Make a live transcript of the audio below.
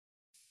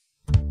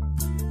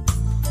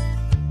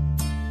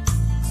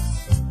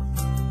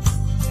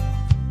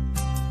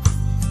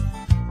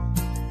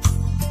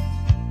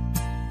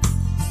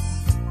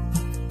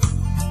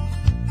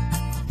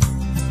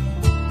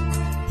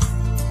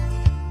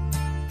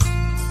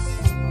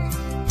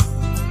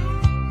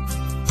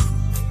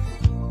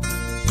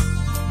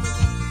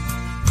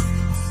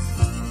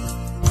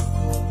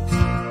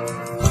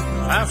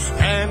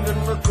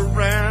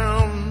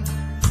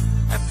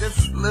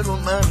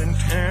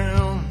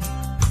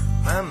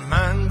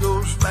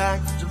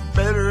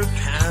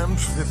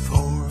once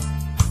before.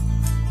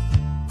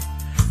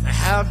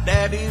 How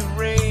Daddy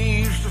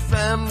raised a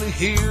family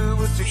here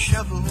with a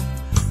shovel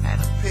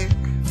and a pick,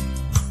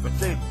 but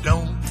they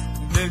don't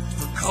dig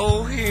for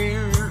coal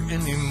here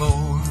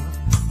anymore.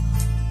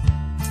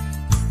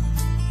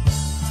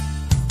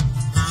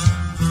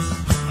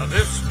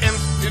 This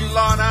empty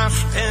lot I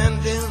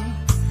stand in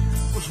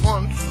was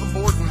once a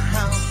boarding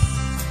house,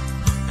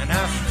 and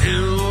I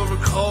still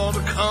recall the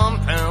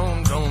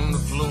compound on the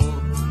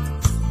floor.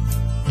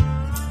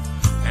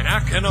 And I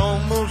can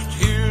almost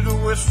hear the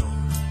whistle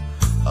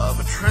of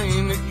a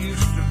train that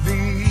used to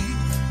be,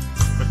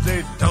 but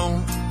they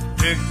don't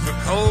dig for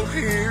coal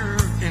here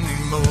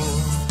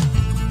anymore.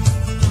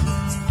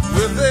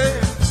 Well, they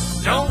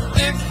don't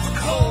dig for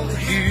coal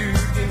here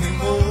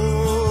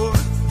anymore.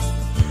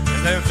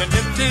 And there's an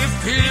empty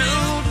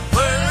field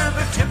where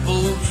the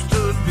tipple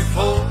stood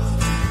before,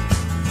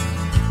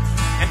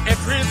 and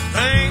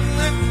everything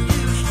that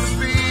used to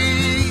be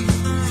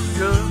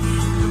just a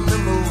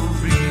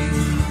memory.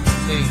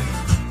 They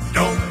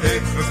don't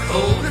dig for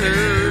coal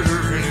here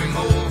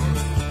anymore.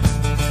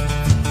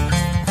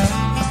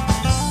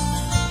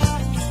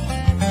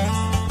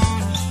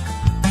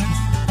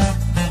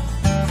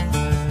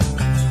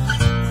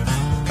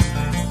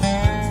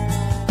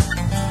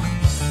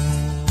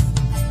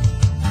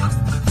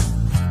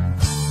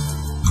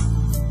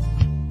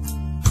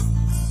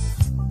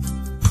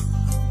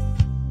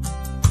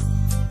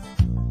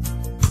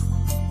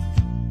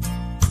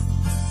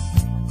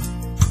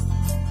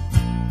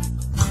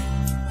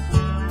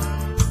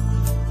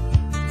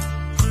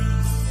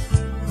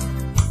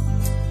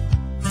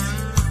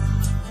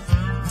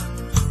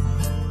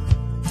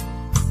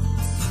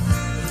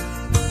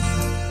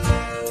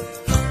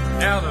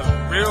 Now the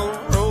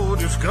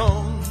railroad is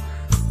gone,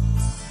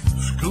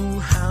 the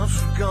schoolhouse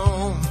is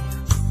gone,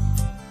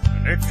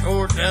 and they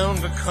tore down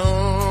the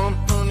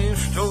company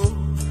store,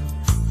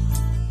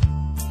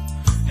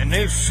 and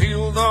they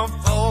sealed off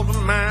all the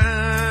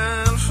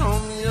mines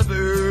on the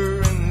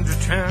other end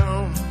of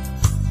town,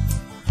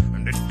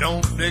 and they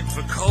don't dig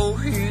for coal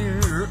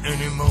here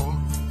anymore.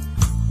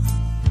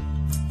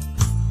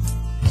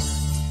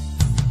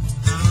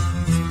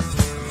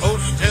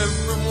 Most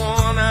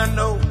everyone I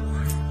know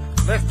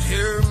left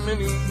here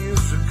many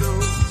years ago,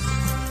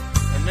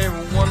 and they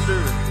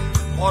wonder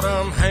what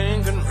I'm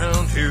hanging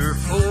around here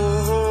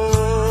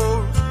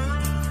for.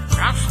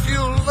 I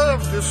still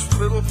love this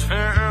little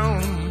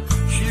town,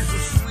 she's the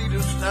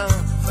sweetest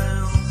I've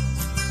found.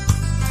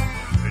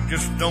 They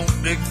just don't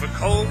dig for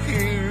coal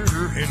here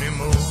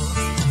anymore.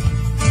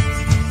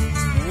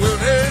 Well,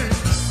 they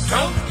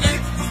don't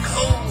dig for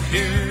coal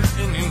here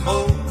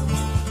anymore.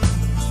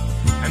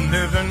 And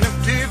there's an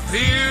empty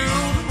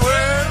field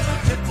where the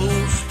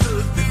tipple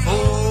stood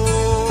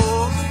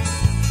before,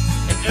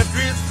 and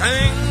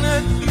everything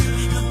that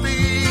used to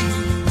be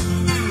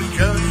is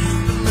just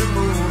a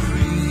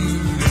memory.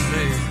 And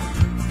they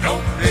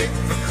don't dig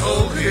for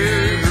coal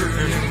here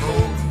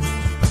anymore.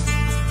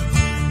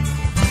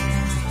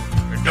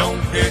 They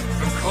don't dig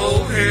for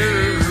coal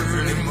here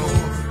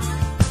anymore.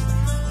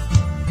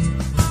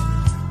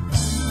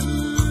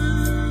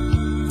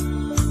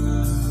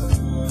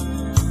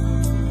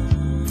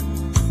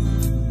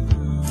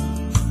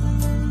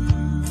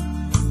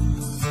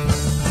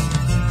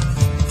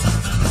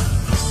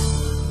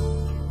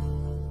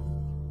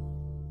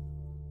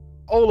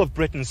 All of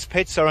Britain's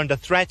pits are under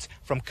threat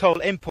from coal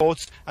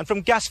imports and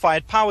from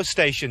gas-fired power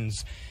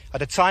stations.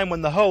 At a time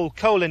when the whole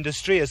coal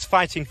industry is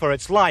fighting for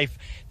its life,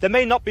 there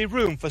may not be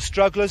room for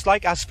strugglers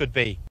like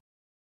Asfordby.